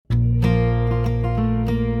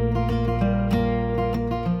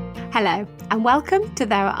Hello, and welcome to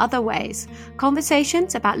There Are Other Ways,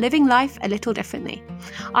 conversations about living life a little differently.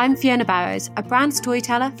 I'm Fiona Barrows, a brand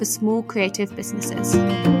storyteller for small creative businesses.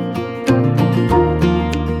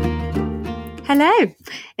 Hello!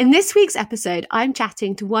 In this week's episode, I'm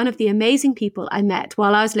chatting to one of the amazing people I met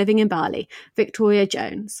while I was living in Bali, Victoria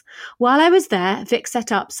Jones. While I was there, Vic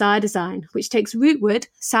set up Saya Design, which takes root wood,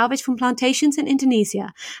 salvaged from plantations in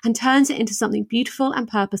Indonesia, and turns it into something beautiful and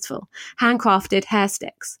purposeful, handcrafted hair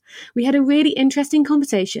sticks. We had a really interesting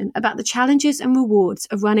conversation about the challenges and rewards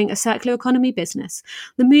of running a circular economy business,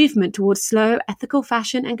 the movement towards slow, ethical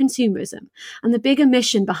fashion and consumerism, and the bigger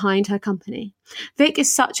mission behind her company. Vic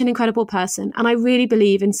is such an incredible person, and I really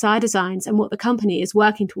believe in Saya Designs and what the company is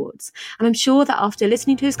working towards. And I'm sure that after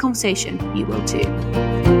listening to this conversation, you will too.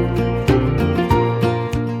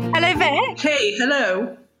 Hello, Vic. Hey,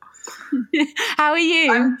 hello. How are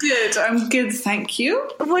you? I'm good, thank you.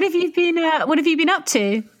 What have you been up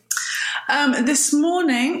to? This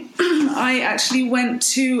morning, I actually went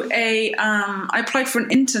to I applied for an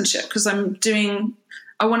internship because I'm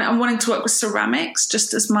wanting to work with ceramics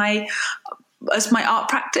just as my art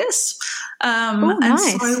practice. Nice. And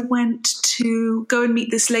so I went to go and meet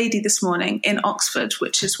this lady this morning in Oxford,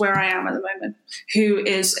 which is where I am at the moment, who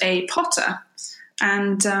is a potter.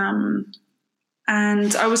 And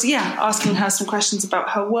I was, asking her some questions about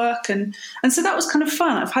her work. And so that was kind of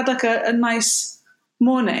fun. I've had like a nice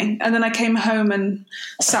morning. And then I came home and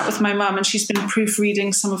sat with my mum, and she's been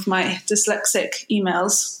proofreading some of my dyslexic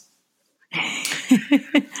emails.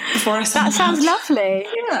 That sounds lovely.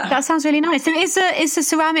 Yeah. That sounds really nice. So is the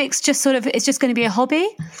ceramics just it's just going to be a hobby?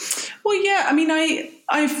 Well, yeah. I mean,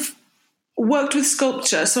 I've worked with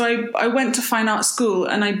sculpture. So I went to fine art school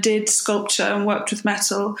and I did sculpture and worked with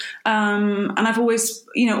metal. And I've always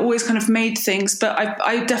kind of made things, but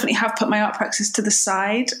I definitely have put my art practice to the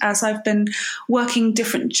side as I've been working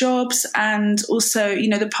different jobs. And also,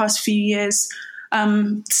 the past few years,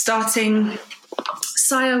 starting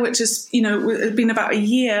Saya, which has, been about a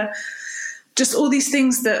year, just all these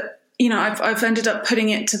things that, I've ended up putting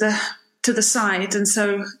it to the side. And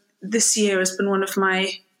so this year has been one of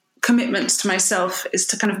my commitments to myself, is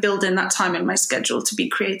to kind of build in that time in my schedule to be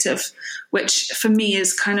creative, which for me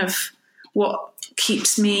is kind of what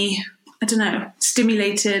keeps me,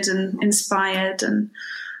 stimulated and inspired. And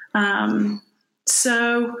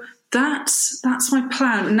so that's my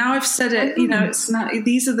plan. Now I've said it, it's not,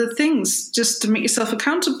 these are the things just to make yourself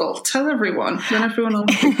accountable. Tell everyone, then everyone will.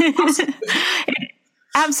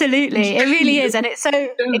 Absolutely. It really is. And it's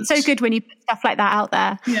so good when you put stuff like that out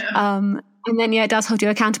there. Yeah. And then, it does hold you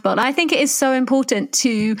accountable. And I think it is so important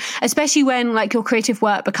to, especially when like your creative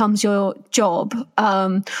work becomes your job,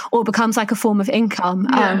 or becomes like a form of income,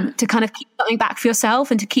 to kind of keep something back for yourself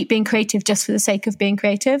and to keep being creative just for the sake of being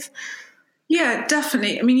creative. Yeah,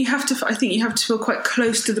 definitely. I mean, I think you have to feel quite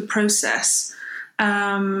close to the process,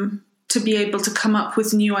 to be able to come up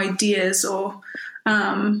with new ideas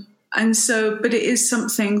but it is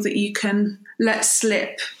something that you can let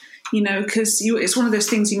slip, because it's one of those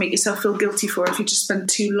things you make yourself feel guilty for if you just spend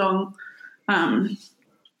too long,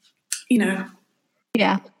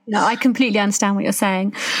 Yeah, no, I completely understand what you're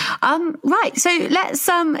saying. Right, so let's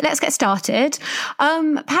get started.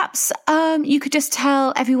 Perhaps you could just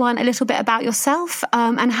tell everyone a little bit about yourself,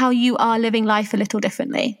 and how you are living life a little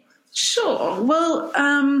differently. Sure. Well,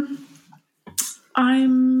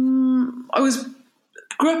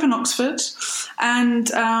 grew up in Oxford and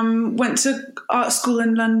went to art school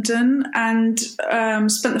in London and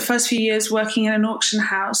spent the first few years working in an auction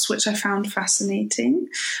house, which I found fascinating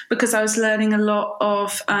because I was learning a lot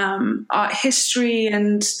of art history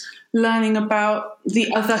and learning about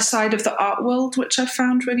the other side of the art world, which I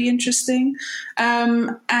found really interesting.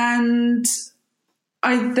 And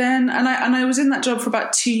I was in that job for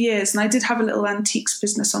about 2 years, and I did have a little antiques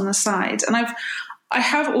business on the side. And I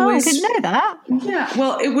have always... I didn't know that. Yeah,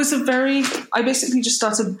 well, it was I basically just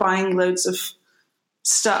started buying loads of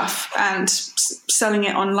stuff and selling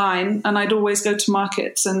it online. And I'd always go to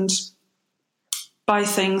markets and buy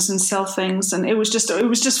things and sell things. And it was just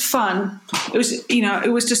fun. It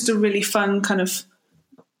was just a really fun kind of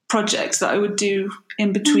project that I would do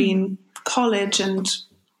in between college and...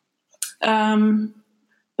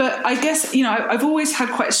 But I guess, I've always had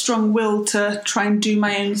quite a strong will to try and do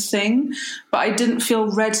my own thing, but I didn't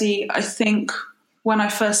feel ready, I think, when I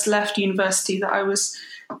first left university, that I was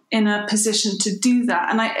in a position to do that.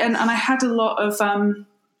 And I had a lot of,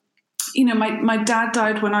 my dad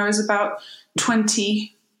died when I was about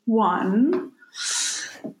 21.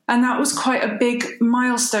 And that was quite a big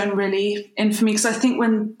milestone, really, for me, because I think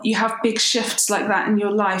when you have big shifts like that in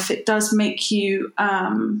your life, it does make you,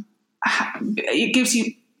 it gives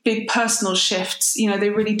you big personal shifts. You know, they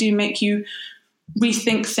really do make you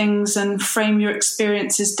rethink things and frame your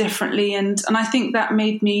experiences differently. And I think that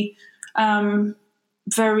made me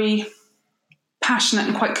very passionate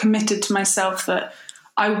and quite committed to myself, that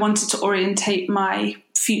I wanted to orientate my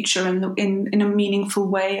future in a meaningful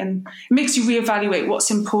way. And it makes you reevaluate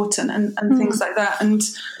what's important and things like that. And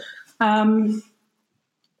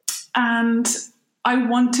I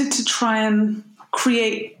wanted to try and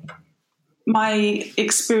create my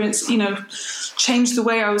experience, you know, change the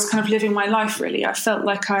way I was kind of living my life, really. I felt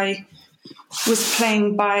like I was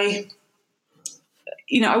playing by,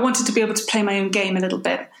 you know, I wanted to be able to play my own game a little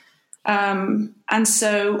bit. And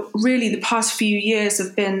so really the past few years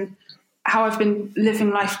have been how I've been living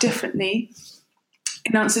life differently.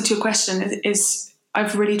 In answer to your question is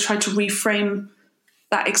I've really tried to reframe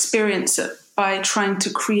that experience by trying to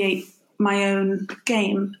create my own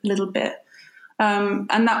game a little bit.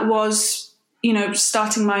 And that was, you know,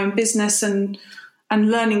 starting my own business and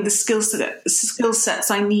learning the skill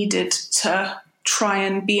sets I needed to try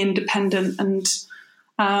and be independent. And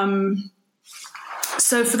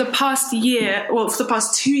so for the past 2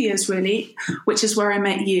 years, really, which is where I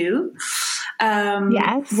met you,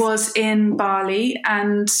 was in Bali.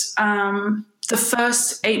 And the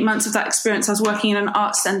first 8 months of that experience, I was working in an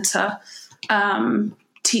art center,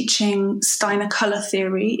 teaching Steiner color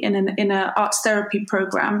theory in an arts therapy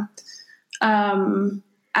program. And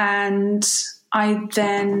I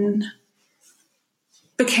then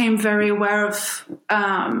became very aware of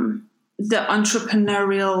the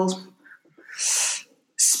entrepreneurial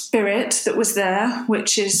spirit that was there,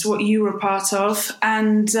 which is what you were a part of,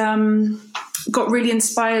 and got really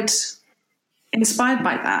inspired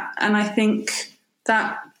by that. And I think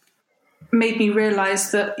that made me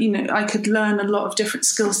realize that, you know, I could learn a lot of different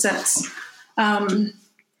skill sets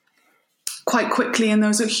quite quickly, and there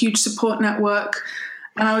was a huge support network,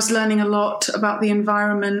 and I was learning a lot about the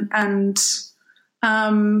environment, and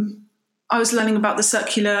I was learning about the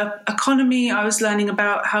circular economy. I was learning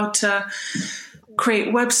about how to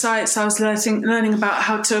create websites. I was learning about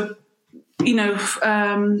how to, you know,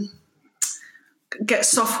 get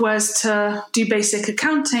softwares to do basic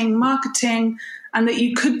accounting, marketing, and that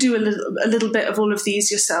you could do a little bit of all of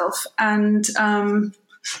these yourself. And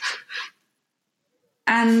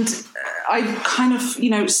I kind of, you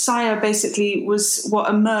know, Saya basically was what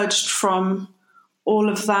emerged from all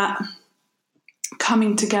of that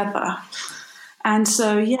coming together. And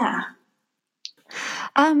so, yeah.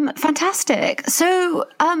 Fantastic. So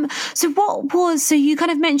you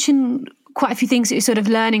kind of mentioned quite a few things that you're sort of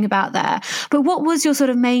learning about there, but what was your sort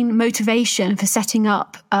of main motivation for setting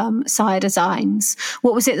up Saya Designs?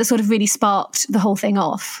 What was it that sort of really sparked the whole thing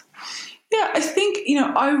off? Yeah, I think, you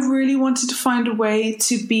know, I really wanted to find a way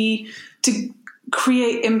to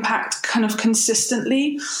create impact kind of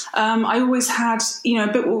consistently. I always had, you know,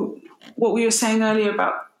 a bit what we were saying earlier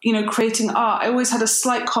about, you know, creating art. I always had a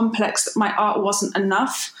slight complex that my art wasn't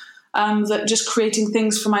enough, that just creating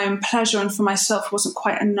things for my own pleasure and for myself wasn't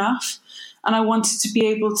quite enough. And I wanted to be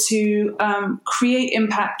able to create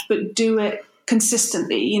impact, but do it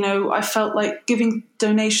consistently. You know, I felt like giving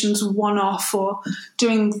donations one-off or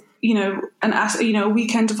doing, you know, a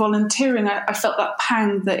weekend of volunteering, I felt that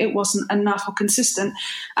pang that it wasn't enough or consistent.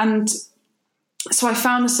 And so I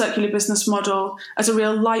found the circular business model as a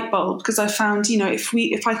real light bulb, because I found, you know, if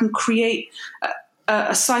I can create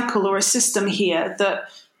a cycle or a system here that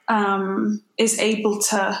is able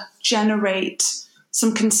to generate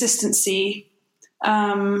some consistency,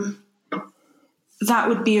 that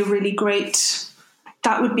would be a really great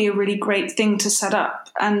thing to set up.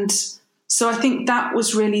 And so I think that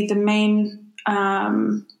was really the main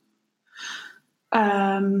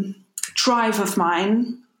drive of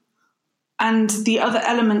mine. And the other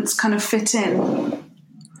elements kind of fit in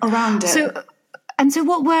around it. So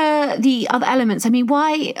what were the other elements? I mean,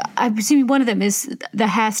 why? I'm assuming one of them is the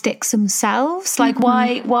hair sticks themselves. Like,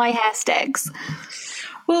 why hair sticks?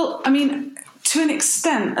 Well, I mean, to an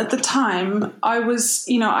extent, at the time, I was,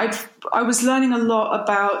 you know, I was learning a lot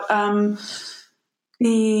about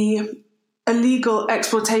the illegal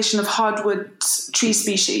exploitation of hardwood tree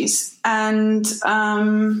species, and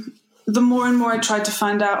the more and more I tried to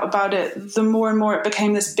find out about it, the more and more it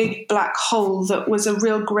became this big black hole that was a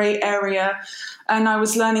real grey area. And I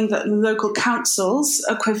was learning that local councils,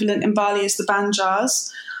 equivalent in Bali is the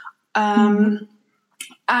Banjars, and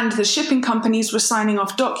the shipping companies were signing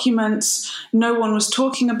off documents. No one was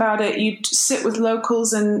talking about it. You'd sit with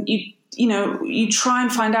locals and you try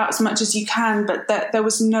and find out as much as you can, but there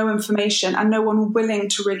was no information and no one willing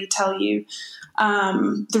to really tell you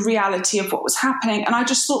the reality of what was happening. And I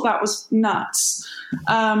just thought that was nuts.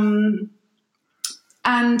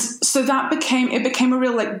 And so it became a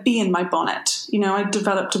real like bee in my bonnet. I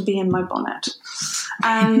developed a bee in my bonnet.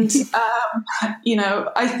 And,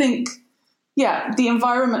 I think, the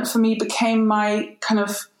environment for me became my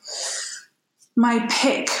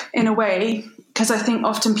pick in a way, because I think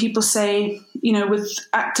often people say, with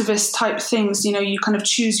activist type things, you kind of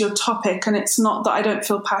choose your topic, and it's not that I don't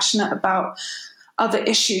feel passionate about other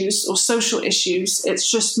issues or social issues. It's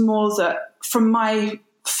just more that from my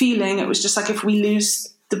feeling, it was just like, if we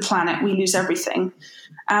lose the planet, we lose everything.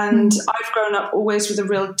 And I've grown up always with a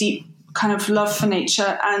real deep kind of love for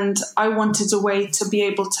nature, and I wanted a way to be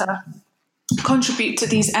able to contribute to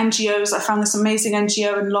these NGOs. I found this amazing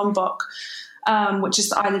NGO in Lombok, which is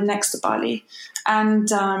the island next to Bali, and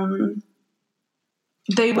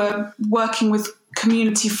they were working with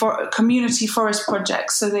community forest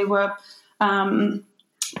projects. So they were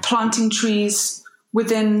planting trees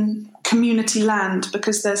within community land,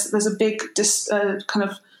 because there's a big kind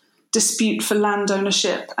of dispute for land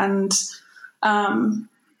ownership. And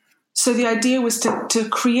so the idea was to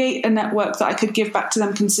create a network that I could give back to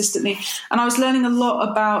them consistently. And I was learning a lot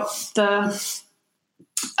about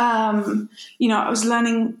I was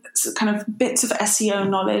learning kind of bits of SEO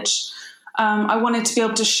knowledge. I wanted to be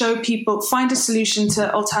able to show people, find a solution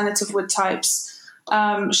to alternative wood types,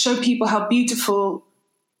 show people how beautiful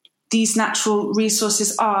these natural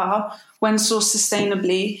resources are when sourced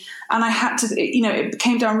sustainably. And I had to, it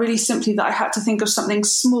came down really simply that I had to think of something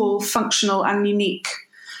small, functional, and unique.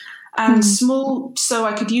 And small, so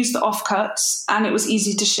I could use the offcuts and it was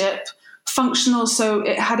easy to ship. Functional, so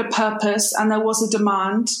it had a purpose and there was a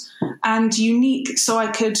demand. And unique, so I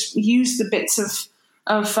could use the bits of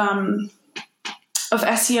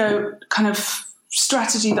SEO kind of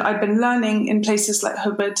strategy that I'd been learning in places like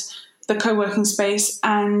Hubud, the co-working space,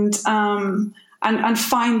 and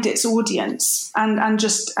find its audience and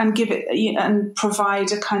give it and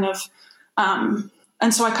provide a kind of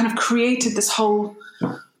and so I kind of created this whole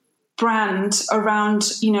brand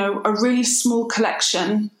around a really small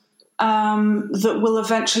collection that will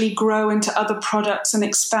eventually grow into other products and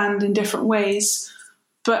expand in different ways.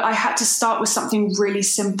 But I had to start with something really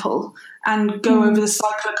simple and go over the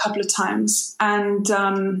cycle a couple of times. And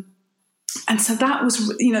so that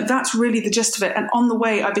was, that's really the gist of it. And on the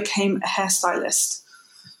way, I became a hairstylist.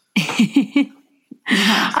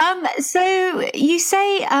 So you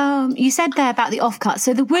said there about the offcut.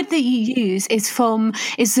 So the wood that you use is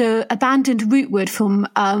the abandoned root wood from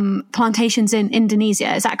plantations in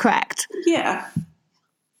Indonesia. Is that correct? Yeah.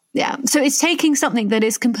 Yeah. So it's taking something that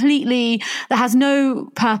is that has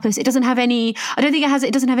no purpose. It doesn't have any, I don't think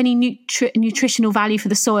it doesn't have any nutritional value for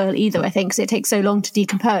the soil either, I think, because it takes so long to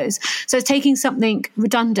decompose. So it's taking something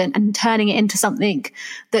redundant and turning it into something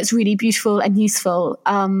that's really beautiful and useful,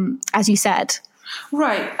 as you said.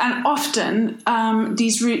 Right. And often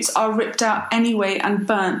these roots are ripped out anyway and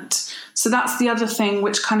burnt. So that's the other thing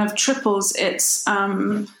which kind of triples its,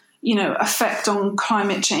 effect on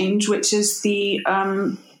climate change, which is the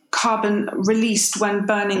carbon released when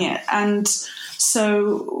burning it. And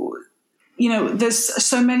so, there's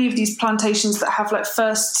so many of these plantations that have like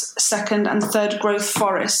first, second, and third growth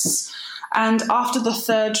forests. And after the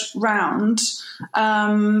third round,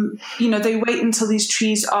 they wait until these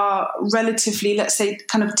trees are relatively, let's say,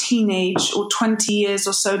 kind of teenage or 20 years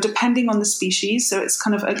or so, depending on the species. So it's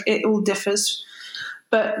kind of, it all differs.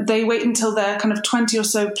 But they wait until they're kind of 20 or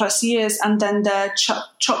so plus years, and then they're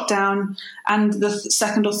chopped down, and the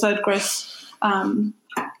second or third growth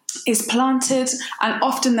is planted. And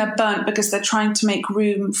often they're burnt because they're trying to make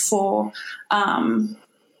room for the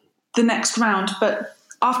next round. But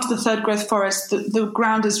after the third growth forest, the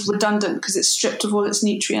ground is redundant because it's stripped of all its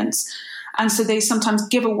nutrients. And so they sometimes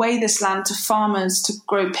give away this land to farmers to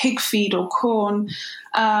grow pig feed or corn.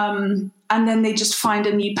 And then they just find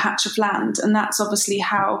a new patch of land. And that's obviously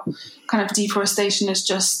how kind of deforestation has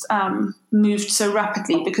just moved so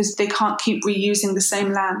rapidly, because they can't keep reusing the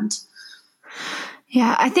same land.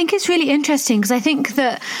 Yeah, I think it's really interesting because I think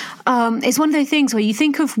that it's one of those things where you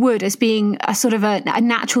think of wood as being a sort of a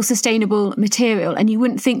natural, sustainable material, and you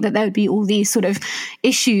wouldn't think that there would be all these sort of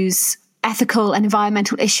issues, ethical and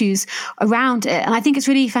environmental issues around it. And I think it's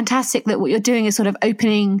really fantastic that what you're doing is sort of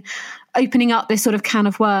opening up this sort of can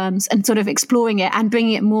of worms and sort of exploring it and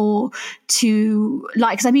bringing it more to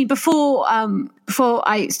light. Because I mean, before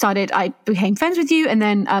I started, I became friends with you and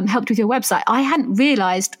then helped with your website. I hadn't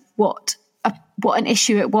realised what an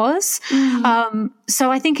issue it was.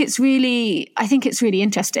 So I think it's really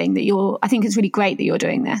interesting that I think it's really great that you're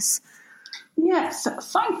doing this. Yes,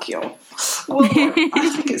 thank you. Well, I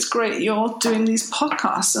think it's great you're doing these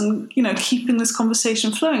podcasts and, keeping this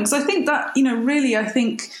conversation flowing. Because I think that, really, I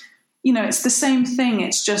think it's the same thing.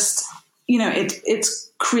 It's just,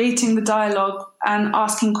 it's creating the dialogue and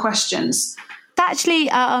asking questions. Actually,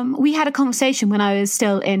 we had a conversation when I was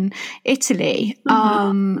still in Italy.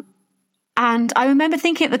 And I remember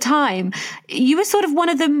thinking at the time, you were sort of one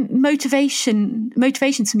of the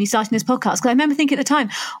motivations for me starting this podcast. Because I remember thinking at the time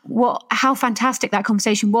how fantastic that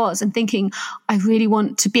conversation was, and thinking, I really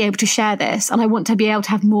want to be able to share this, and I want to be able to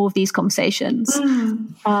have more of these conversations. So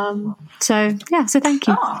thank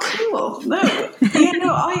you. Oh, cool. No,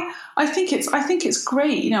 I think it's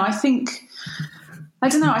great. I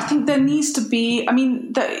don't know. I think there needs to be. I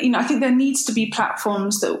think there needs to be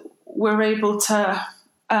platforms that we're able to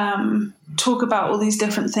talk about all these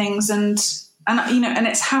different things, and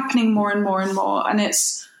it's happening more and more and more, and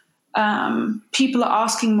it's people are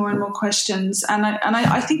asking more and more questions, and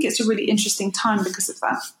I think it's a really interesting time because of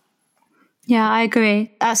that. Yeah, I agree.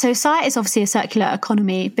 So Sight is obviously a circular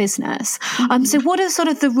economy business. So what are sort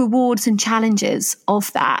of the rewards and challenges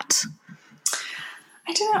of that?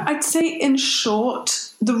 I don't know. I'd say, in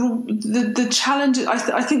short, the challenges.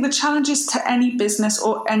 I think the challenges to any business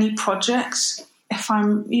or any project, if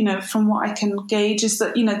I'm, from what I can gauge, is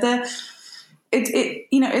that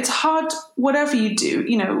it's hard. Whatever you do,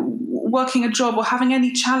 working a job or having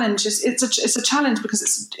any challenge it's a challenge because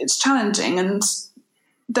it's challenging, and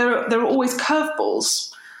there are always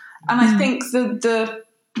curveballs. And I think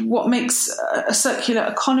what makes a circular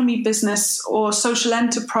economy business or social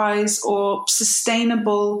enterprise or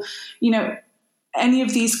sustainable, any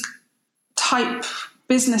of these type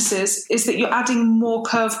businesses, is that you're adding more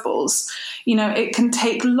curveballs. It can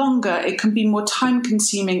take longer. It can be more time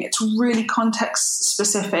consuming. It's really context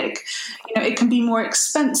specific. It can be more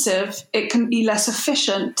expensive. It can be less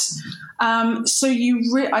efficient. So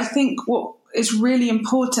I think what is really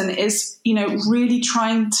important is, really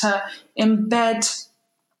trying to embed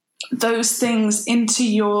those things into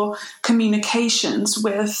your communications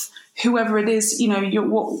with whoever it is,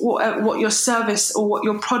 what your service or what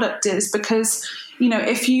your product is. Because,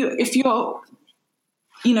 if you're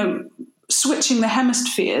switching the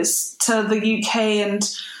hemispheres to the UK and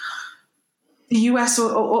the US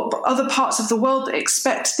or other parts of the world that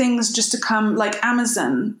expect things just to come like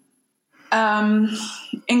Amazon,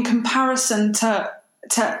 in comparison to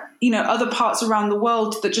other parts around the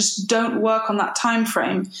world that just don't work on that time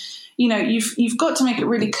frame, you've got to make it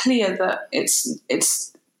really clear that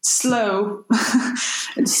it's slow,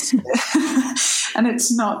 and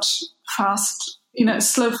it's not fast. It's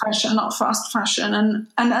slow fashion, not fast fashion, and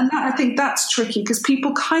that, I think that's tricky because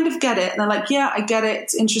people kind of get it, and they're like, yeah, I get it.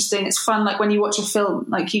 It's interesting. It's fun. Like when you watch a film,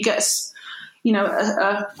 like you get a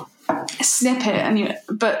snippet,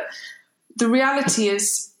 but the reality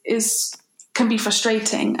can be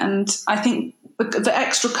frustrating, and I think the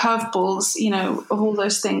extra curveballs, of all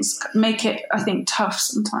those things make it, I think, tough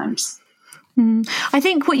sometimes. I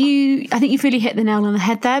think you've really hit the nail on the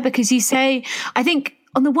head there, because you say, I think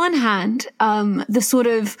on the one hand,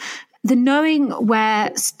 the knowing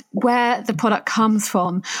where the product comes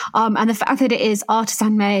from, and the fact that it is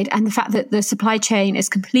artisan made, and the fact that the supply chain is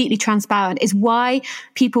completely transparent, is why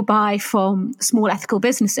people buy from small ethical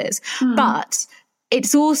businesses. But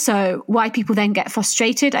it's also why people then get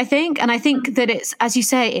frustrated, I think. And I think that it's, as you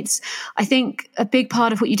say, I think a big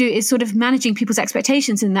part of what you do is sort of managing people's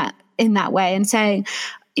expectations in that way, and saying,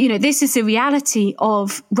 this is the reality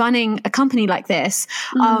of running a company like this.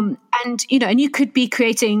 And you could be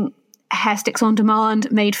creating hair sticks on demand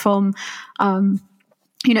made from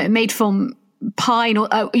pine or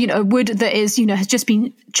wood that is has just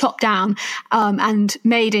been chopped down and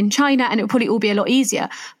made in China, and it would probably all be a lot easier.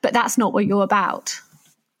 But that's not what you're about.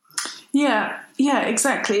 Yeah,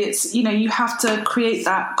 exactly. It's you have to create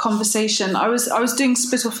that conversation. I was doing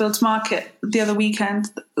Spitalfields Market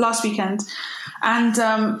last weekend, and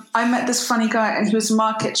I met this funny guy, and he was a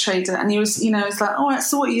market trader, and he was it's like, oh,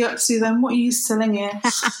 so what are you up to then? What are you selling here?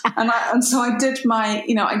 and so I did my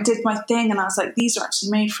thing, and I was like, these are actually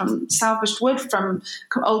made from salvaged wood from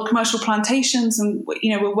old commercial plantations, and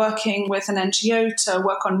we're working with an NGO to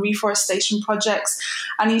work on reforestation projects.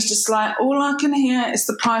 And he's just like, all I can hear is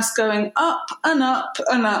the price going up and up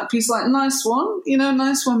and up. He's like, nice one,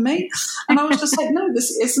 nice one, mate. And I was just like, no, this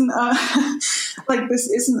isn't this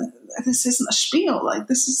isn't a spiel. Like,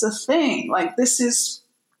 this is a thing. Like, this is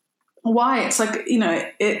why it's like,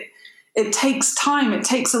 it takes time. It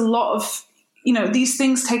takes a lot of, these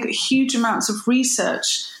things take huge amounts of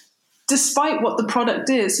research, despite what the product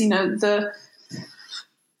is. The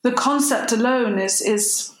concept alone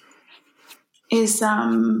is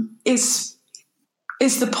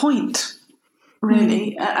the point,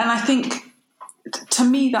 really. And I think to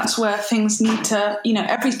me, that's where things need to,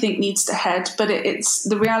 everything needs to head. But it's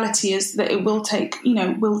the reality is that it will take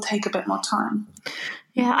a bit more time.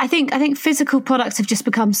 Yeah, I think physical products have just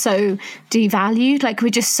become so devalued. Like, we're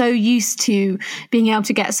just so used to being able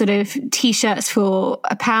to get sort of T-shirts for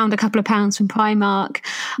 £1, a couple of pounds from Primark,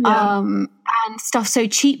 and stuff so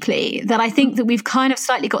cheaply that I think that we've kind of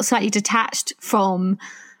got slightly detached from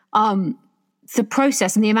the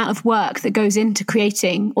process and the amount of work that goes into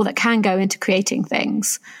creating, or that can go into creating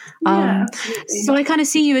things. So I kind of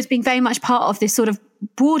see you as being very much part of this sort of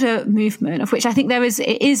broader movement, of which I think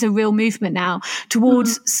it is a real movement now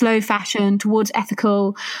towards slow fashion, towards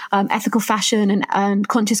ethical fashion and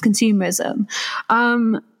conscious consumerism.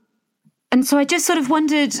 And so I just sort of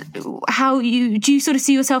wondered do you sort of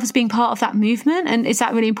see yourself as being part of that movement, and is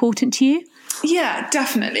that really important to you? Yeah,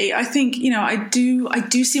 definitely. I think, I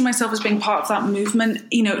do see myself as being part of that movement,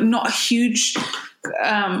 not a huge,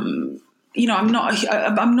 I'm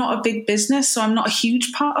not a big business, so I'm not a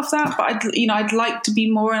huge part of that, but I'd like to be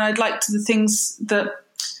more, and I'd like to the things that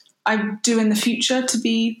I do in the future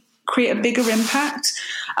to create a bigger impact.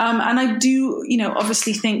 And I do,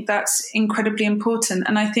 obviously think that's incredibly important.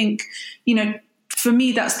 And I think, for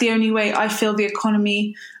me, that's the only way I feel the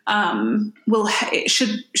economy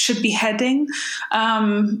should be heading.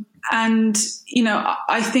 And,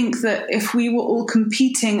 I think that if we were all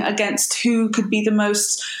competing against who could be the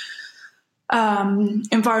most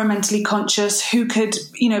environmentally conscious, who could,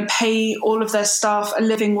 pay all of their staff a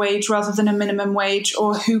living wage rather than a minimum wage,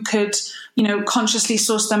 or who could, consciously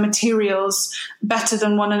source their materials better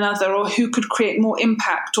than one another, or who could create more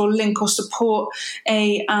impact or link or support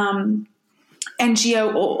a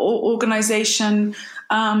NGO or organization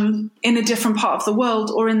in a different part of the world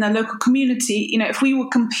or in their local community, if we were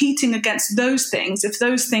competing against those things, if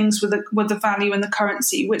those things were the value and the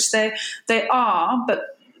currency, which they are,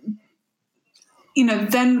 but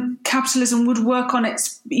then capitalism would work on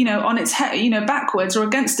its head, backwards or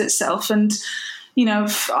against itself. And,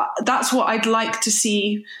 that's what I'd like to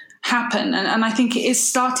see happen. And I think it is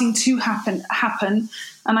starting to happen.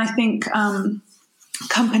 And I think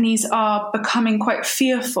companies are becoming quite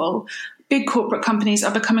fearful. Big corporate companies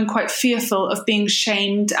are becoming quite fearful of being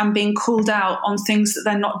shamed and being called out on things that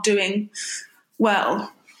they're not doing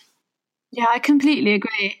well. Yeah, I completely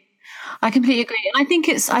agree. And I think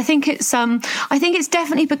it's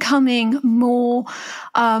definitely becoming more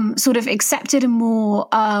sort of accepted and more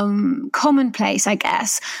commonplace, I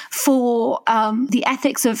guess, for the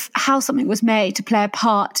ethics of how something was made to play a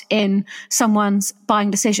part in someone's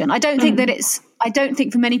buying decision. I don't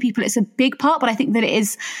think for many people it's a big part, but I think that it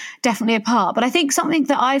is definitely a part. But I think something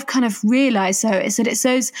that I've kind of realized, though, is that it's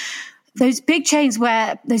those big chains,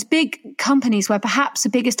 those big companies where perhaps the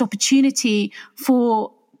biggest opportunity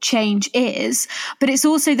for change is, but it's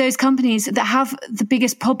also those companies that have the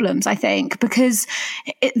biggest problems, I think, because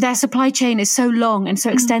their supply chain is so long and so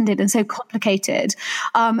extended and so complicated.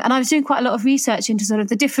 And I was doing quite a lot of research into sort of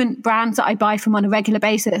the different brands that I buy from on a regular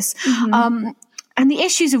basis. And the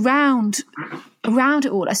issues around it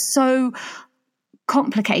all are so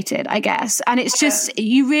complicated, I guess. And it's just,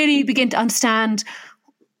 you really begin to understand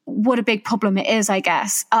what a big problem it is, I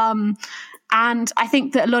guess. And I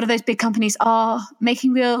think that a lot of those big companies are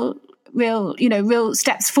making real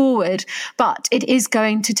steps forward, but it is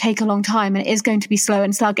going to take a long time, and it is going to be slow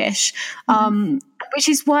and sluggish. Which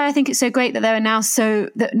is why I think it's so great that there are now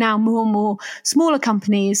more and more smaller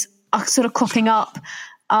companies are sort of cropping up,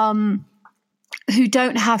 who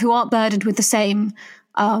aren't burdened with the same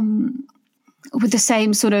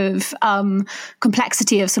sort of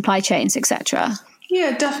complexity of supply chains, etc.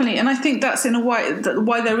 Yeah, definitely. And I think that's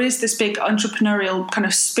why there is this big entrepreneurial kind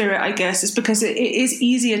of spirit, I guess, is because it is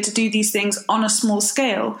easier to do these things on a small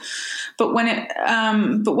scale. But when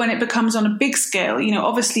it becomes on a big scale,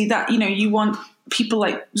 obviously that, you want people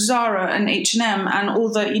like Zara and H&M and all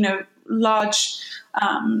the, large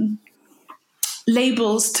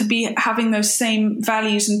labels to be having those same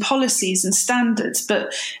values and policies and standards.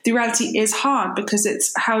 But the reality is hard, because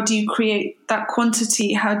it's, how do you create that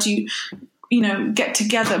quantity? How do you get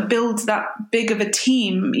together, build that big of a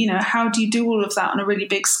team? How do you do all of that on a really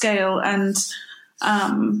big scale and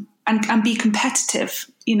be competitive,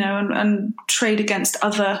 and trade against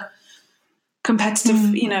other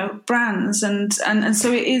competitive, brands. And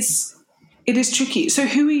so it is tricky. So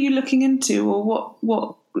who are you looking into, or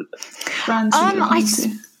what brands are you looking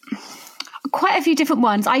into? quite a few different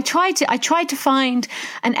ones. I tried to find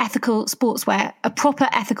a proper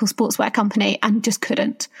ethical sportswear company, and just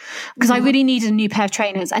couldn't, because I really needed a new pair of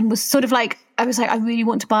trainers, and was sort of like, I really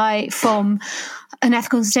want to buy from an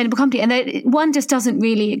ethical and sustainable company. And one just doesn't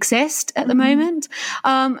really exist at the moment.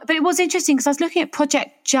 But it was interesting because I was looking at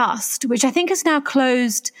Project Just, which I think is now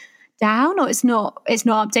closed down, or it's not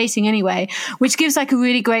updating anyway, which gives like a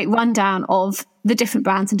really great rundown of the different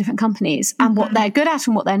brands and different companies and what they're good at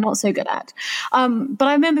and what they're not so good at. But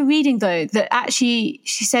I remember reading, though, that actually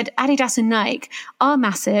she said Adidas and Nike are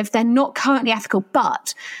massive. They're not currently ethical,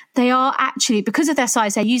 but they are actually, because of their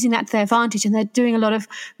size, they're using that to their advantage, and they're doing a lot of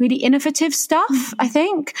really innovative stuff, I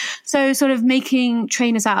think. So sort of making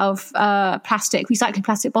trainers out of recycling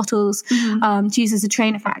plastic bottles to use as a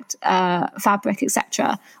trainer fabric,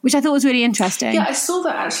 etc., which I thought was really interesting. Yeah, I saw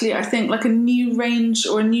that actually. I think like a new range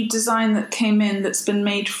or a new design that came in that's been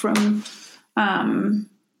made from recycled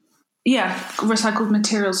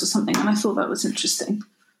materials or something, and I thought that was interesting.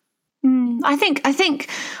 I think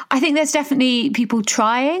there's definitely people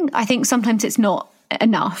trying. I think sometimes it's not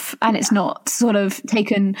enough, and it's not sort of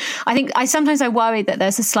taken. I think I worry that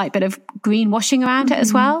there's a slight bit of greenwashing around it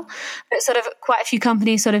as well. But sort of quite a few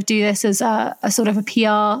companies sort of do this as a sort of a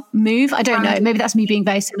PR move. I don't know. Maybe that's me being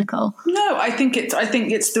very cynical. No, I think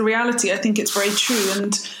it's the reality. I think it's very true,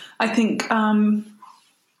 and I think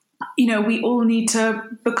we all need to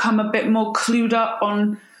become a bit more clued up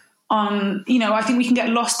on. I think we can get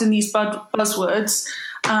lost in these buzzwords,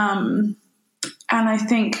 and I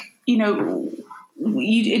think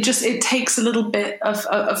it takes a little bit of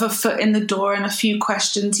a foot in the door and a few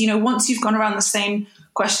questions. Once you've gone around the same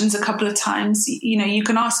questions a couple of times, you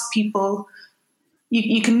can ask people.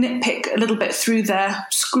 You can nitpick a little bit through their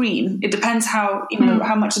screen. It depends how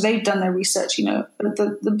much they've done their research. But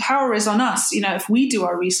the power is on us. If we do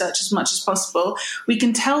our research as much as possible, we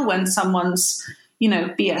can tell when someone's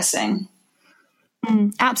BSing.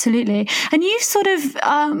 Absolutely. And you've sort of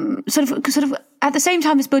at the same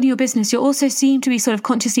time as building your business, you also seem to be sort of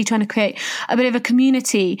consciously trying to create a bit of a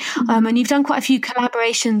community. And you've done quite a few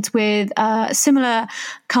collaborations with similar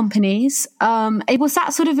companies. Is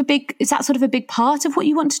that sort of a big part of what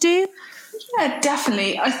you want to do? Yeah,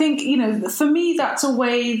 definitely. I think, for me, that's a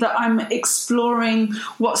way that I'm exploring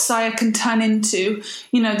what Saya can turn into.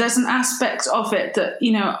 There's an aspect of it that,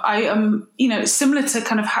 I am, similar to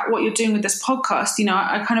kind of what you're doing with this podcast.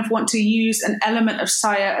 I kind of want to use an element of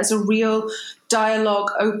Saya as a real dialogue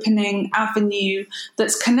opening avenue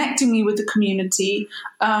that's connecting me with the community,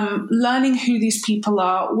 learning who these people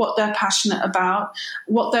are, what they're passionate about,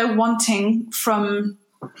 what they're wanting from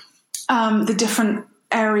the different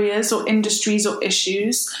areas or industries or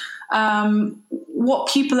issues, what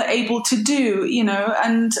people are able to do,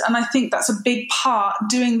 and I think that's a big part.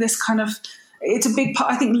 Doing this it's a big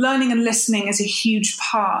part. I think learning and listening is a huge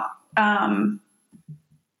part.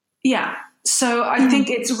 So I think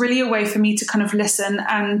it's really a way for me to kind of listen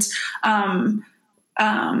and,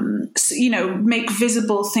 make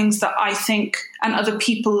visible things that I think and other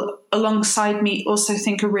people alongside me also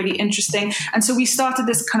think are really interesting. And so we started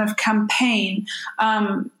this kind of campaign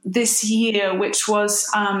this year, which was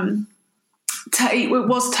it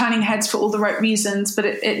was Turning Heads for all the right reasons, but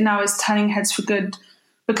it now is Turning Heads for Good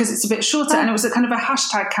because it's a bit shorter. And it was a kind of a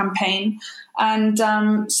hashtag campaign. And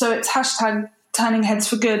so it's hashtag Turning Heads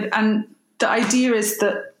for Good. And the idea is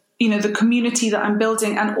that, the community that I'm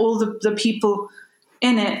building and all the people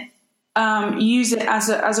in it use it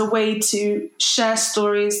as a way to share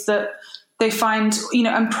stories that they find,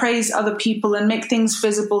 and praise other people and make things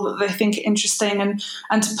visible that they think are interesting, and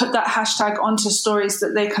to put that hashtag onto stories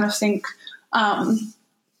that they kind of think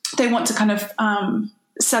they want to kind of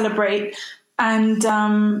celebrate. And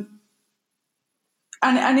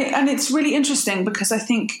it's really interesting because I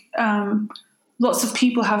think lots of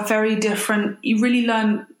people have very different. You really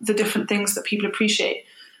learn the different things that people appreciate,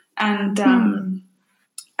 and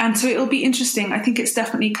so it'll be interesting. I think it's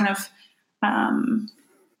definitely kind of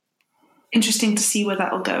interesting to see where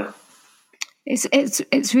that will go.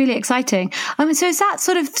 It's really exciting. So is that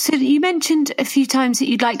so you mentioned a few times that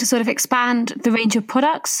you'd like to sort of expand the range of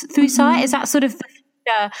products through Saya. Is that sort of the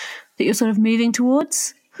future that you're sort of moving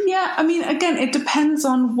towards? Yeah, I mean, again, it depends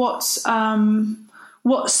on what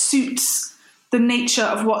suits the nature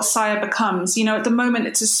of what Saya becomes. At the moment,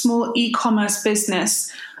 it's a small e-commerce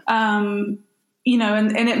business, and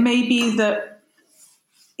it may be that,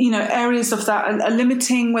 areas of that are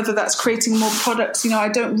limiting, whether that's creating more products. I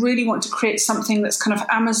don't really want to create something that's kind of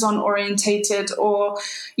Amazon orientated or,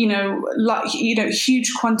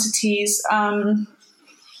 huge quantities.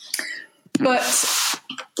 But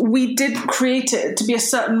we did create it to be a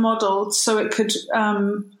certain model so it could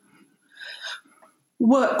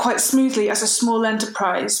work quite smoothly as a small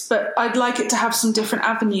enterprise, but I'd like it to have some different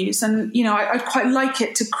avenues. And, I'd quite like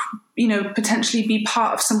it to, potentially be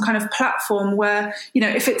part of some kind of platform where,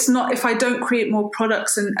 if I don't create more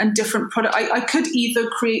products and different products, I could either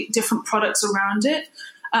create different products around it,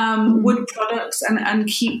 wood products, and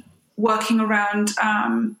keep working around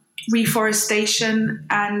reforestation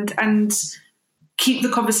and keep the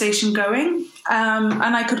conversation going.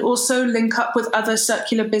 And I could also link up with other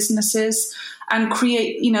circular businesses and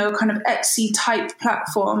create, a kind of Etsy type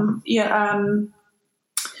platform,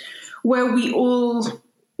 where we all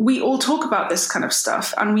talk about this kind of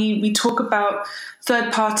stuff, and we talk about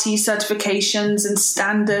third-party certifications and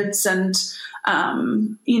standards and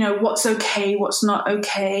what's okay, what's not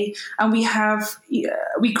okay, and we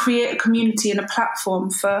create a community and a platform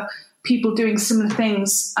for people doing similar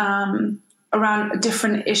things around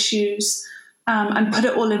different issues, and put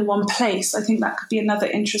it all in one place. I think that could be another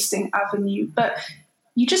interesting avenue, but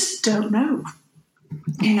you just don't know.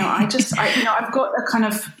 I've got a kind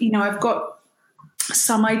of, I've got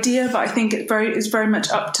some idea, but I think it's very much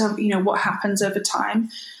up to, what happens over time.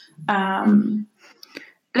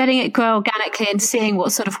 Letting it grow organically and seeing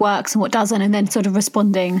what sort of works and what doesn't, and then sort of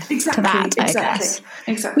responding to that, I guess.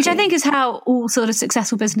 Exactly. Which I think is how all sort of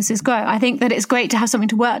successful businesses grow. I think that it's great to have something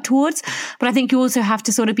to work towards, but I think you also have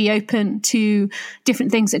to sort of be open to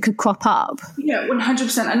different things that could crop up. Yeah,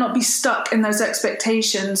 100%, and not be stuck in those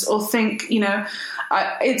expectations or think,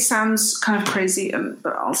 it sounds kind of crazy,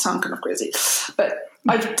 but I'll sound kind of crazy, but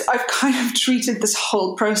I've kind of treated this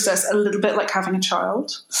whole process a little bit like having a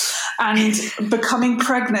child and becoming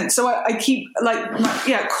pregnant. So I keep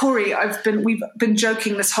Corey, we've been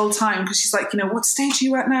joking this whole time, because she's like, what stage are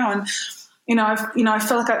you at now? And, I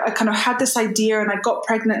felt like I kind of had this idea and I got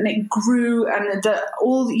pregnant and it grew, and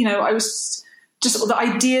I was just all the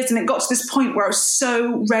ideas, and it got to this point where I was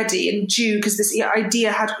so ready and due, because this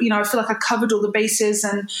idea had, I feel like I covered all the bases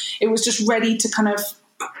and it was just ready to kind of,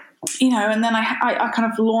 and then I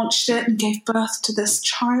kind of launched it and gave birth to this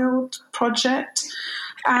child project.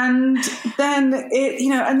 And then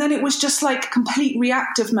it was just like complete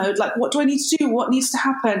reactive mode. Like, what do I need to do? What needs to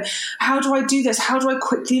happen? How do I do this? How do I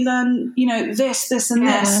quickly learn, this, and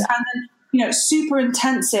this? And then, super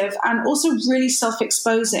intensive and also really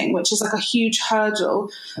self-exposing, which is like a huge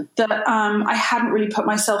hurdle that I hadn't really put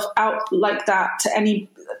myself out like that to any,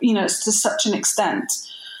 to such an extent.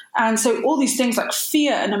 And so all these things like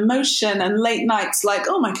fear and emotion and late nights, like,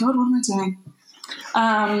 oh my God, what am I doing?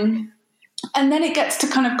 And then it gets to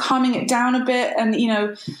kind of calming it down a bit. And,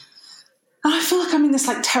 and I feel like I'm in this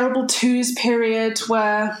like terrible twos period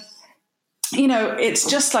where, it's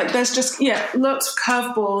just like, there's just, lots of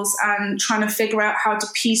curveballs and trying to figure out how to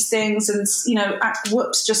piece things and,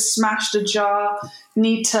 whoops, just smashed a jar,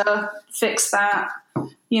 need to fix that,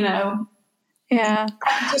 Yeah,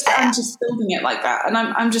 I'm just building it like that, and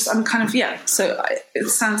I'm kind of So it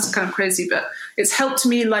sounds kind of crazy, but it's helped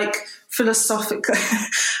me like philosophically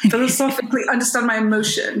understand my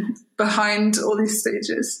emotion behind all these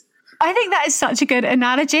stages. I think that is such a good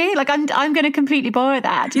analogy. Like I'm going to completely borrow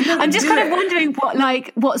that. I'm just kind of wondering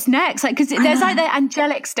what's next. Like, because there's like the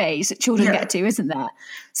angelic stage that children get to, isn't there?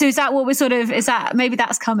 So is that what we're sort of? Is that maybe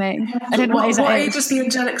that's coming? I don't know what age is the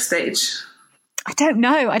angelic stage. I don't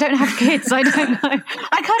know. I don't have kids. I don't know. I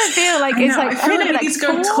kind of feel like it's like, I feel like you need to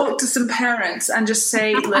go and talk to some parents and just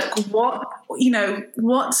say, look,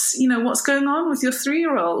 what's going on with your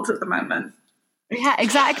 3-year-old at the moment? Yeah,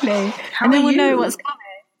 exactly. And then we'll know what's coming.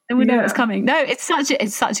 And we know what's coming. No, it's such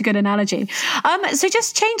a good analogy. So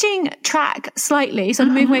just changing track slightly, sort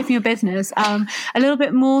of moving away from your business, a little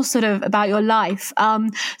bit more sort of about your life.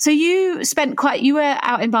 So you were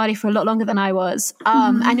out in Bali for a lot longer than I was,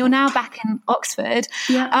 and you're now back in Oxford.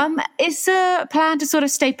 Yeah. Is the plan to sort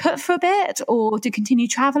of stay put for a bit or to continue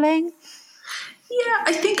traveling? Yeah,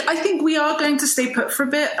 I think we are going to stay put for a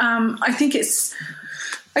bit.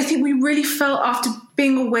 I think we really felt after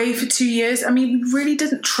being away for 2 years, I mean, we really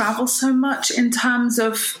didn't travel so much in terms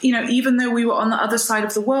of, even though we were on the other side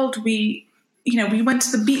of the world, we went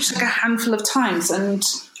to the beach like a handful of times, and,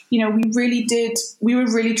 we were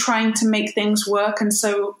really trying to make things work. And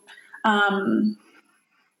so I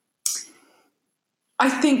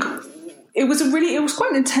think it was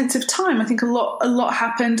quite an intensive time. I think a lot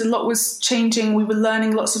happened, a lot was changing. We were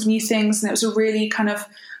learning lots of new things, and it was a really kind of,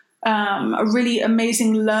 a really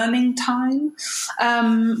amazing learning time.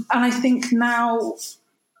 And I think now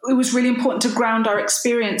it was really important to ground our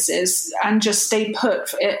experiences and just stay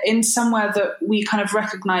put in somewhere that we kind of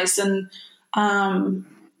recognized. And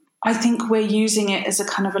I think we're using it as a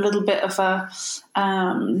kind of a little bit of a,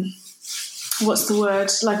 what's the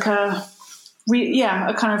word? Like a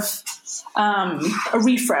kind of a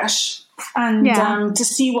refresh and to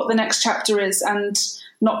see what the next chapter is and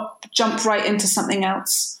not jump right into something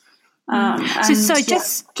else.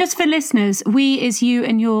 Just for listeners, we is you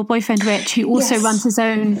and your boyfriend Rich, who also runs his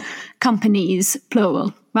own companies,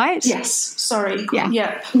 plural, right? Yes. Sorry.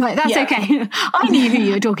 Yeah. No, that's okay. I knew who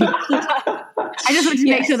you were talking about. I just wanted to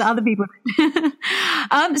make sure that other people.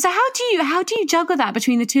 So how do you juggle that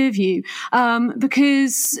between the two of you?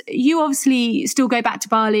 Because you obviously still go back to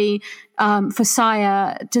Bali for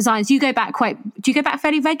Saya Designs. Do you go back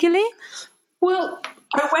fairly regularly? Well,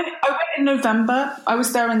 I went in November. I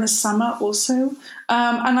was there in the summer also.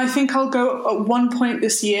 And I think I'll go at one point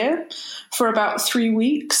this year for about 3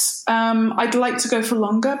 weeks. I'd like to go for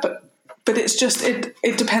longer, but it's just,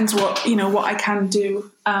 it depends what I can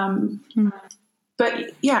do.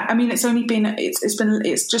 But yeah, I mean, it's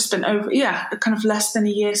just been over, kind of less than a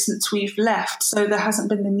year since we've left. So there hasn't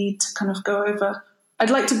been the need to kind of go over. I'd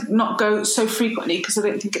like to not go so frequently because I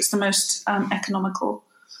don't think it's the most economical,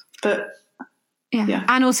 but yeah.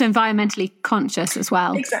 And also environmentally conscious as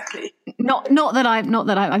well. Exactly. Not that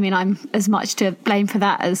I mean, I'm as much to blame for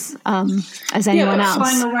that as anyone else.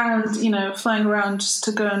 Flying around just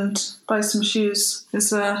to go and buy some shoes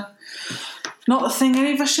is not the thing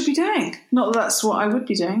any of us should be doing. Not that that's what I would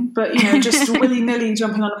be doing, but just willy-nilly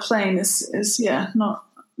jumping on a plane is not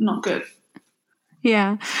good.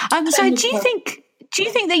 Yeah. So do you think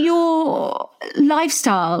that your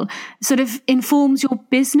lifestyle sort of informs your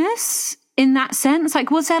business in that sense? Like,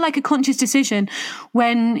 was there like a conscious decision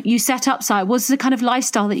when you set up Saya? Was the kind of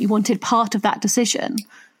lifestyle that you wanted part of that decision?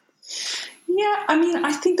 Yeah, I mean,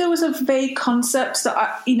 I think there was a vague concept that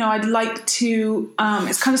I'd like to.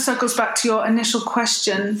 It kind of circles back to your initial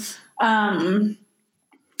question. How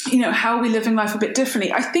are we living life a bit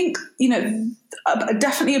differently? I think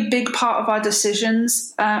definitely a big part of our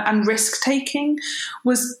decisions and risk taking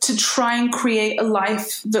was to try and create a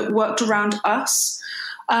life that worked around us.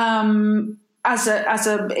 As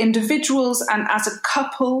a individuals and as a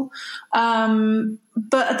couple,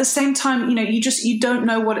 but at the same time, you don't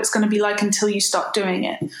know what it's going to be like until you start doing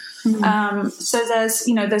it. Mm-hmm. So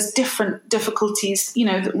there's different difficulties,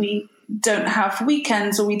 that we don't have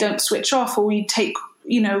weekends, or we don't switch off, or we take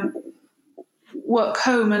work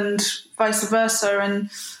home and vice versa, and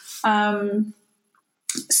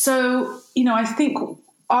so I think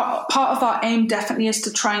part of our aim definitely is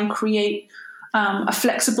to try and create a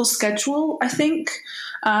flexible schedule, I think,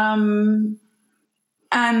 and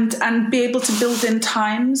be able to build in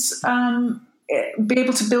times, be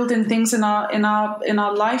able to build in things in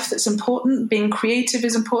our life that's important. Being creative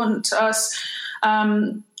is important to us,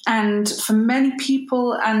 and for many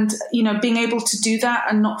people, and being able to do that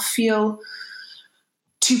and not feel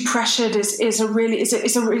too pressured is a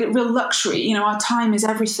real luxury. Our time is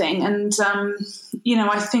everything, and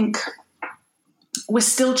I think we're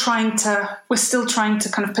still trying to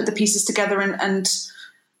kind of put the pieces together and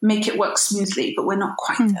make it work smoothly, but we're not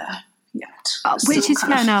quite there yet. Which is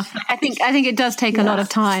fair enough. I think it does take a lot of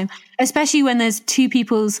time, especially when there's two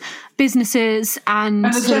people's businesses and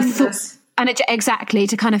exactly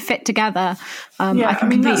to kind of fit together.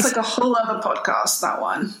 That's like a whole other podcast, that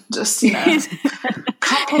one. Just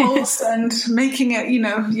couples and making it,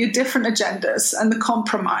 your different agendas and the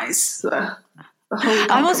compromise.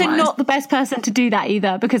 I'm also not the best person to do that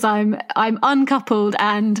either, because I'm uncoupled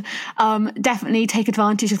and definitely take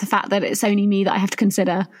advantage of the fact that it's only me that I have to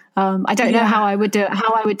consider. I don't know how I would do it,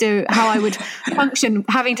 how I would function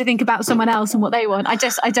having to think about someone else and what they want. I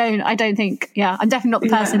don't think, I'm definitely not the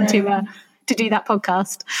person to do that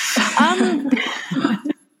podcast.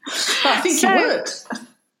 I think you would.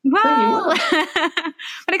 Well,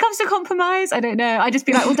 when it comes to compromise, I don't know. I just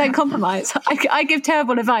be like, well, don't compromise. I give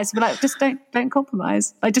terrible advice, but just don't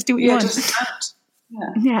compromise. I just do what you want.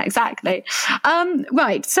 Yeah, exactly.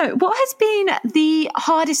 Right. So what has been the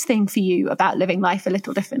hardest thing for you about living life a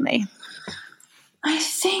little differently? I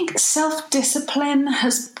think self-discipline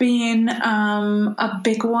has been a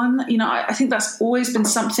big one. I think that's always been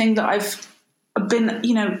something that I've been,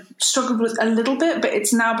 struggled with a little bit, but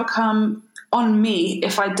it's now become on me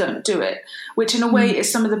if I don't do it, which in a way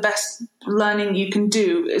is some of the best learning you can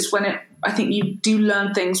do, is when I think you do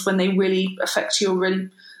learn things when they really affect you or really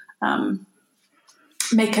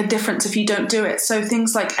make a difference if you don't do it. So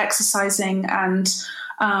things like exercising and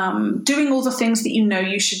doing all the things that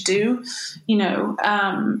you should do,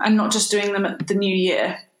 and not just doing them at the new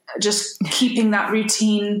year, just keeping that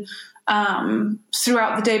routine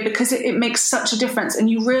throughout the day, because it makes such a difference. And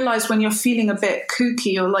you realize when you're feeling a bit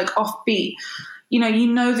kooky or like offbeat,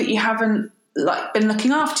 that you haven't like been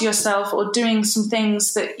looking after yourself or doing some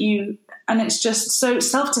things and it's just so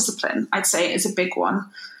self-discipline, I'd say, is a big one.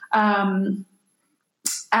 And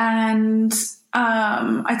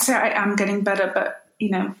I'd say I am getting better, but, I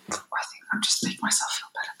think I'm just making myself feel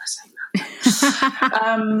better by saying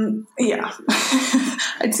that. Yeah,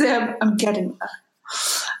 I'd say I'm getting there.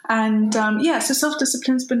 And so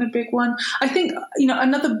self-discipline's been a big one. I think,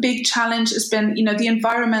 another big challenge has been, the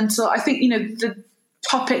environmental. I think, the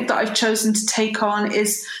topic that I've chosen to take on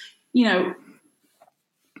is,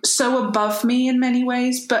 so above me in many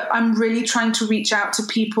ways, but I'm really trying to reach out to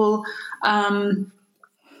people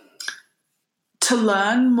to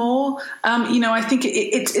learn more. I think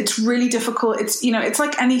it's really difficult. It's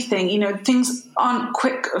like anything, things aren't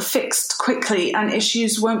fixed quickly, and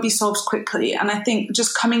issues won't be solved quickly. And I think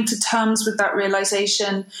just coming to terms with that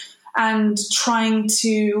realization and trying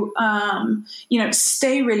to,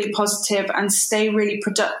 stay really positive and stay really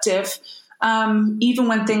productive, even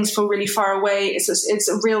when things feel really far away, it's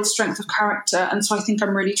a real strength of character. And so I think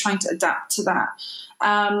I'm really trying to adapt to that.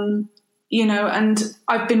 And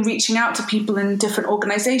I've been reaching out to people in different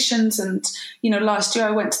organizations. And, last year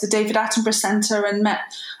I went to the David Attenborough Centre and met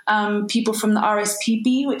people from the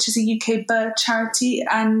RSPB, which is a UK bird charity,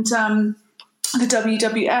 and the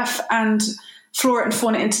WWF and Flora and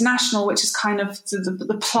Fauna International, which is kind of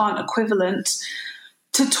the plant equivalent,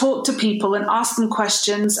 to talk to people and ask them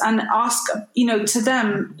questions and ask, to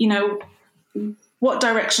them, what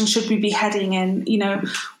direction should we be heading in?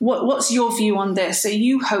 What's your view on this? Are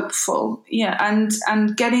you hopeful? Yeah.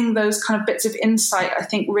 And getting those kind of bits of insight, I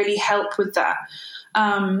think, really help with that.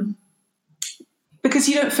 Because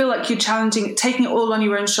you don't feel like you're taking it all on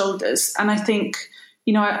your own shoulders. And I think,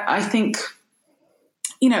 I think,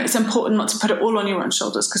 it's important not to put it all on your own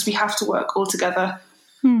shoulders, because we have to work all together.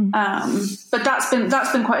 But that's been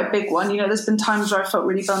quite a big one. There's been times where I felt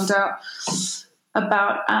really bummed out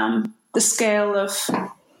about, the scale of,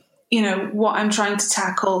 what I'm trying to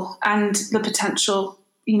tackle and the potential,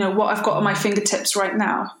 what I've got on my fingertips right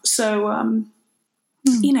now. So, I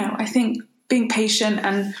think being patient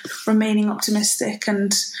and remaining optimistic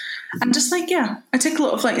and just I take a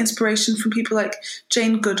lot of inspiration from people like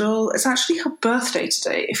Jane Goodall. It's actually her birthday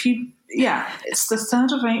today. It's the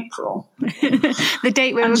 3rd of April. The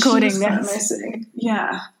date we're recording this. Amazing.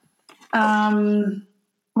 Yeah.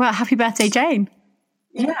 Well, happy birthday, Jane.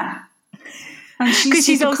 Yeah. Because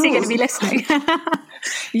she's obviously going to be listening.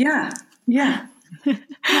 Yeah.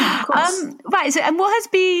 Of course. Right. So, and what has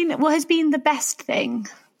been the best thing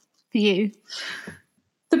for you?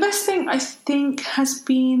 The best thing, I think, has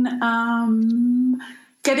been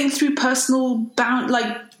getting through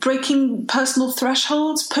breaking personal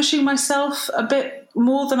thresholds, pushing myself a bit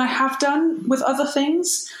more than I have done with other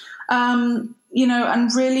things. And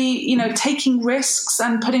really, taking risks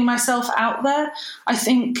and putting myself out there. I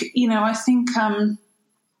think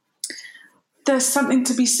there's something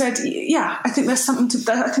to be said. Yeah, I think there's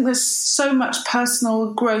there's so much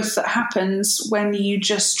personal growth that happens when you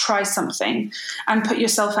just try something and put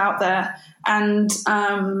yourself out there. And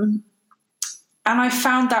I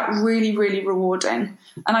found that really, really rewarding.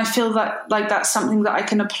 And I feel that that's something that I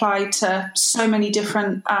can apply to so many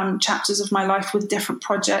different chapters of my life with different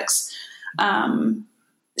projects.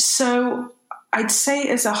 So I'd say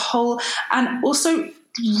as a whole, and also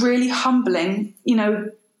really humbling,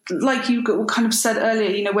 like you kind of said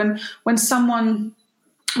earlier, when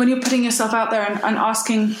you're putting yourself out there and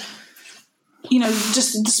asking,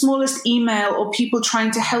 just the smallest email, or people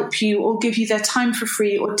trying to help you or give you their time for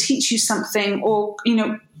free or teach you something, or,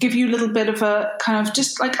 give you a little bit of a kind of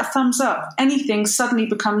just like a thumbs up, anything suddenly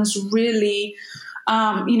becomes really,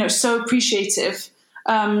 so appreciative.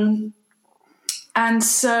 And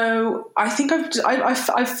so I think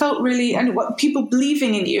I've felt really, and what people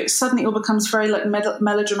believing in you, suddenly it all becomes very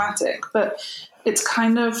melodramatic, but it's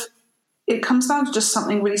it comes down to just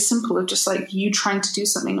something really simple of just you trying to do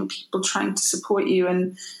something and people trying to support you.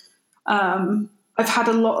 And I've had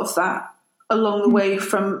a lot of that along the way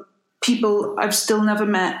from people I've still never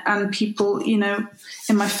met and people, in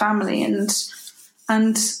my family. And so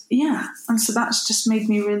that's just made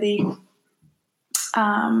me really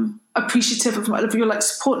appreciative of your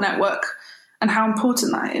support network and how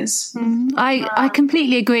important that is. I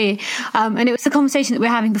completely agree. And it was the conversation that we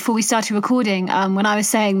were having before we started recording, when I was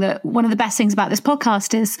saying that one of the best things about this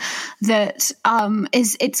podcast is that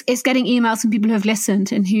it's getting emails from people who have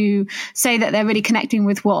listened and who say that they're really connecting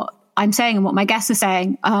with what I'm saying and what my guests are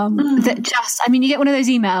saying. That just, you get one of those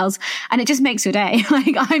emails and it just makes your day.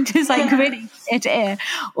 I'm just really ear to ear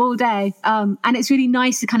all day. And it's really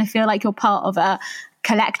nice to kind of feel like you're part of a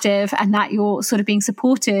collective and that you're sort of being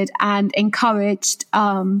supported and encouraged.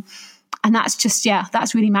 And that's just,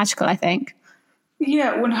 that's really magical, I think.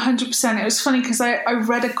 Yeah, 100%. It was funny because I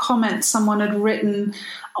read a comment someone had written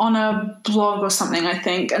on a blog or something, I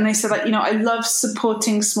think, and they said, like, I love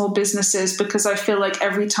supporting small businesses because I feel like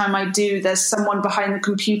every time I do, there's someone behind the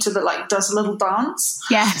computer that like does a little dance.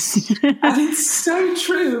 Yes. And it's so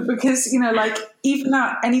true because, like even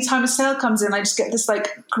now, anytime a sale comes in, I just get this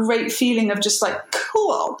like great feeling of just like,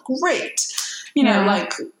 cool, great,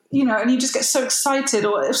 like, and you just get so excited.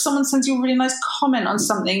 Or if someone sends you a really nice comment on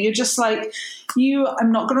something, you're just like,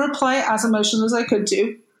 I'm not going to reply as emotional as I could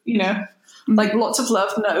do, like lots of love,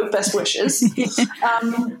 no, best wishes.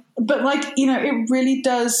 But like, it really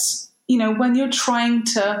does, when you're trying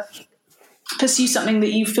to pursue something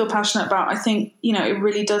that you feel passionate about, I think, it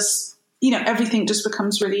really does, everything just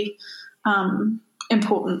becomes really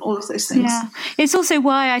important, all of those things. Yeah. It's also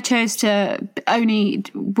why I chose to only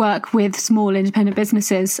work with small independent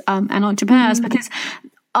businesses and entrepreneurs, because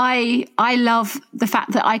I love the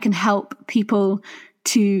fact that I can help people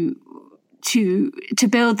to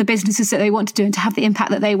build the businesses that they want to do and to have the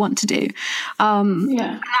impact that they want to do. And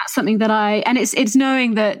that's something that it's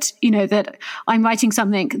knowing that, that I'm writing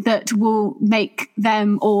something that will make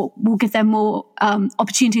them or will give them more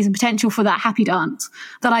opportunities and potential for that happy dance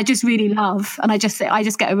that I just really love. And I just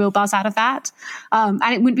get a real buzz out of that. And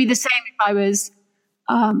it wouldn't be the same if I was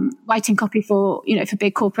writing copy for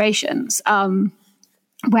big corporations.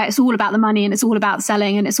 Where it's all about the money and it's all about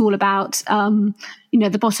selling and it's all about,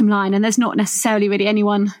 the bottom line. And there's not necessarily really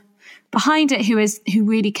anyone behind it who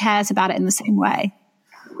really cares about it in the same way.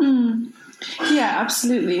 Yeah,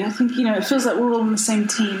 absolutely. I think, it feels like we're all on the same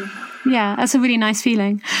team. Yeah, that's a really nice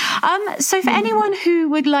feeling. So for anyone who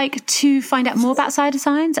would like to find out more about Saya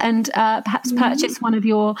Designs and perhaps purchase one of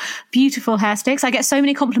your beautiful hair sticks, I get so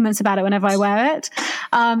many compliments about it whenever I wear it.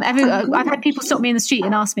 I've had people stop me in the street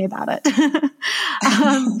and ask me about it.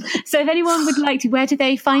 So if anyone would like to, where do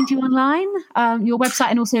they find you online? Your website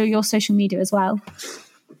and also your social media as well.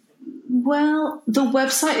 Well, the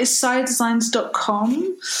website is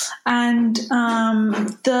sayadesigns.com, and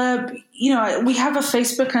we have a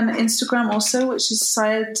Facebook and Instagram also, which is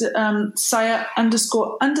Saya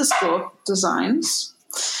 _ designs,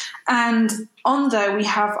 and on there we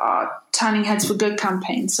have our Turning Heads for Good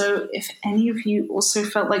campaign. So if any of you also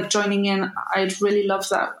felt like joining in, I'd really love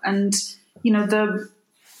that. And the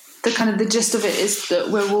kind of the gist of it is that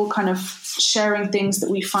we're all kind of sharing things that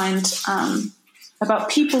we find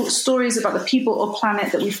about people, stories about the people or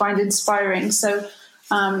planet that we find inspiring. So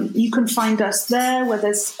you can find us there, where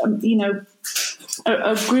there's,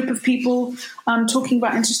 a group of people talking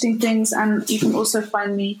about interesting things. And you can also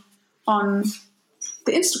find me on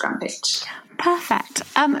the Instagram page. Perfect.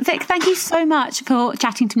 Vic, thank you so much for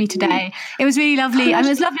chatting to me today. It was really lovely. It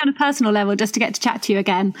was lovely on a personal level just to get to chat to you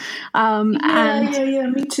again.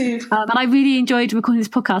 Me too. And I really enjoyed recording this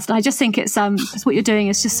podcast. And I just think it's what you're doing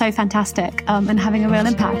is just so fantastic and having a real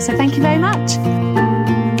impact. So thank you very much.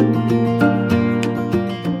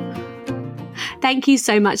 Thank you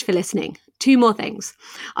so much for listening. 2 more things.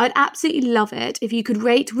 I'd absolutely love it if you could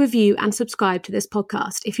rate, review and subscribe to this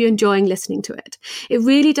podcast if you're enjoying listening to it. It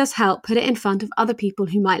really does help put it in front of other people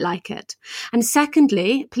who might like it. And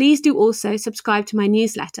secondly, please do also subscribe to my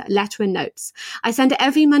newsletter, Letter and Notes. I send it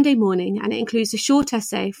every Monday morning and it includes a short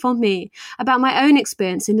essay from me about my own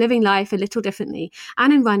experience in living life a little differently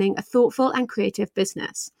and in running a thoughtful and creative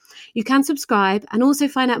business. You can subscribe and also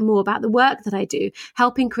find out more about the work that I do,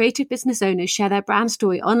 helping creative business owners share their brand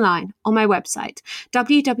story online on my website,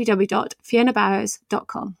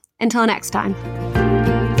 www.fionabarrows.com. Until next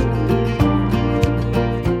time.